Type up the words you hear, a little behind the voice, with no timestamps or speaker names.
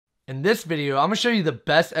In this video, I'm going to show you the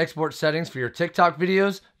best export settings for your TikTok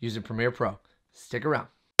videos using Premiere Pro. Stick around.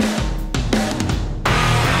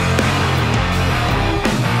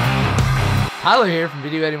 Tyler here from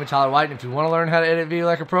Video Editing with Tyler White, and if you want to learn how to edit video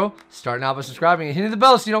like a pro, start now by subscribing and hitting the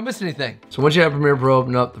bell so you don't miss anything. So once you have Premiere Pro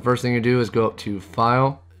open up, the first thing you do is go up to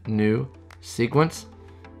File, New, Sequence,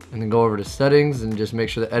 and then go over to Settings and just make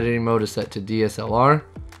sure the editing mode is set to DSLR.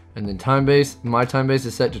 And then time base, my time base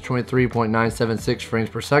is set to 23.976 frames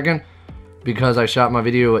per second because I shot my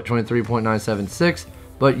video at 23.976,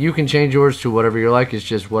 but you can change yours to whatever you like. It's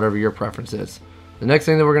just whatever your preference is. The next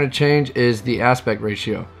thing that we're going to change is the aspect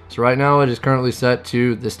ratio. So right now it is currently set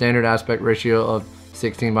to the standard aspect ratio of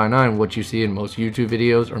 16:9, what you see in most YouTube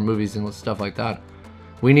videos or movies and stuff like that.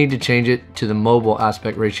 We need to change it to the mobile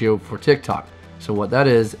aspect ratio for TikTok. So what that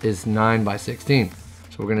is 9:16.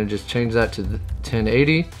 So we're going to just change that to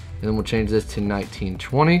 1080, and then we'll change this to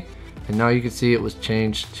 1920. And now you can see it was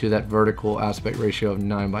changed to that vertical aspect ratio of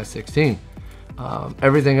 9:16.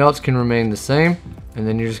 Everything else can remain the same, and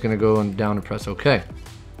then you're just going to go down and press OK.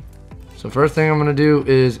 So first thing I'm going to do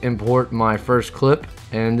is import my first clip,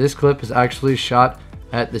 and this clip is actually shot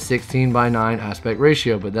at the 16:9 aspect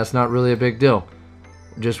ratio, but that's not really a big deal.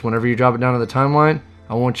 Just whenever you drop it down to the timeline,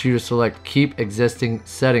 I want you to select keep existing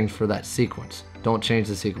settings for that sequence. Don't change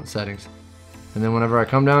the sequence settings. And then whenever I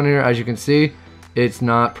come down here, as you can see, it's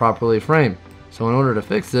not properly framed. So in order to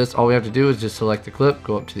fix this, all we have to do is just select the clip,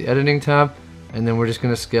 go up to the editing tab, and then we're just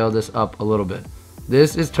going to scale this up a little bit.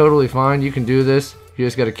 This is totally fine. You can do this. You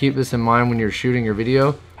just got to keep this in mind when you're shooting your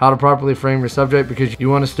video, how to properly frame your subject, because you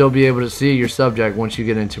want to still be able to see your subject once you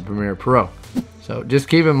get into Premiere Pro. So just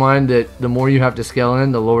keep in mind that the more you have to scale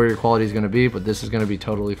in, the lower your quality is going to be, but this is going to be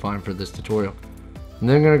totally fine for this tutorial. And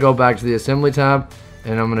then I'm going to go back to the assembly tab,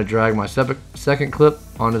 and I'm going to drag my second clip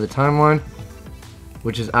onto the timeline,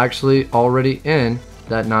 which is actually already in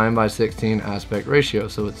that 9:16 aspect ratio.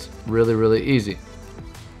 So it's really easy.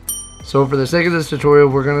 So for the sake of this tutorial,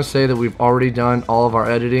 we're going to say that we've already done all of our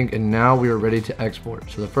editing, and now we are ready to export.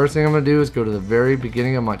 So the first thing I'm going to do is go to the very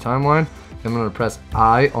beginning of my timeline. I'm going to press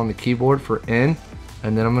I on the keyboard for in,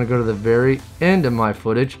 and then I'm going to go to the very end of my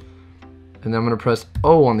footage, and then I'm going to press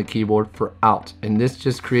O on the keyboard for out. And this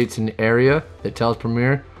just creates an area that tells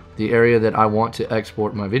Premiere the area that I want to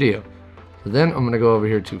export my video. So then I'm going to go over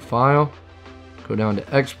here to File, go down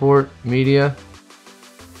to Export, Media,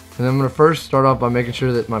 and then I'm going to first start off by making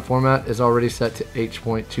sure that my format is already set to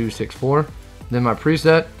H.264. Then my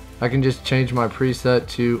preset, I can just change my preset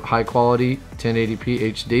to high quality 1080p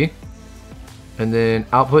HD. And then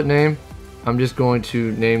output name, I'm just going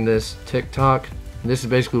to name this TikTok. And this is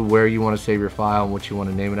basically where you want to save your file and what you want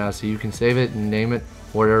to name it as. So you can save it and name it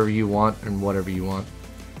whatever you want and whatever you want.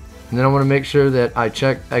 And then I want to make sure that I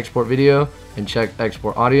check export video and check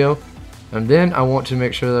export audio. And then I want to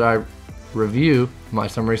make sure that I review my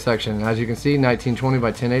summary section. And as you can see, 1920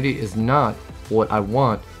 by 1080 is not what I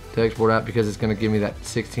want to export at, because it's going to give me that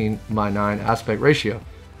 16:9 aspect ratio.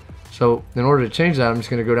 So in order to change that, I'm just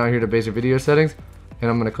going to go down here to basic video settings, and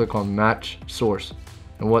I'm going to click on match source.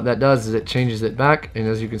 And what that does is it changes it back, and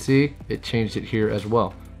as you can see, it changed it here as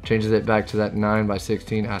well. Changes it back to that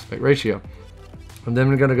 9:16 aspect ratio. And then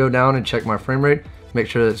I'm going to go down and check my frame rate, make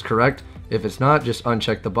sure that it's correct. If it's not, just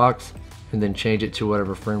uncheck the box and then change it to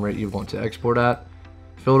whatever frame rate you want to export at.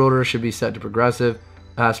 Field order should be set to progressive.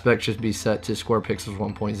 Aspect should be set to square pixels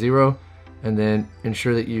 1.0, and then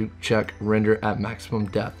ensure that you check render at maximum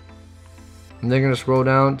depth. I'm then going to scroll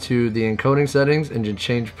down to the encoding settings and just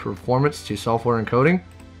change performance to software encoding.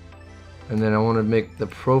 And then I want to make the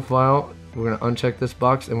profile, we're going to uncheck this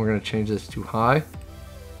box and we're going to change this to high,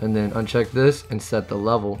 and then uncheck this and set the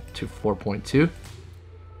level to 4.2.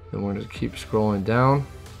 Then we're going to keep scrolling down.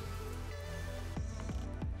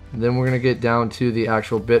 And then we're going to get down to the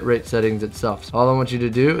actual bitrate settings itself. So all I want you to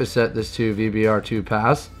do is set this to VBR2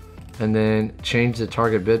 pass, and then change the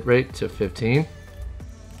target bitrate to 15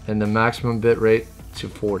 and the maximum bitrate to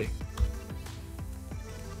 40.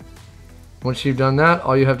 Once you've done that,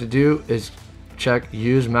 all you have to do is check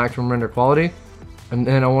use maximum render quality, and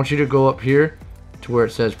then I want you to go up here to where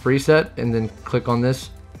it says preset, and then click on this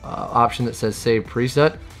option that says save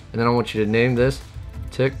preset, and then I want you to name this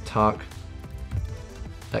TikTok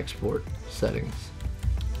export settings,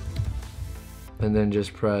 and then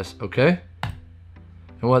just press OK.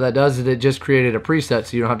 And what that does is it just created a preset,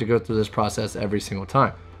 so you don't have to go through this process every single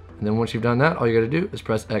time. And then once you've done that, all you got to do is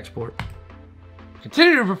press export.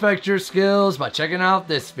 Continue to perfect your skills by checking out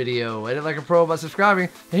this video. Edit like a pro by subscribing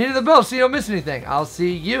and hitting the bell so you don't miss anything. I'll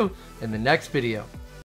see you in the next video.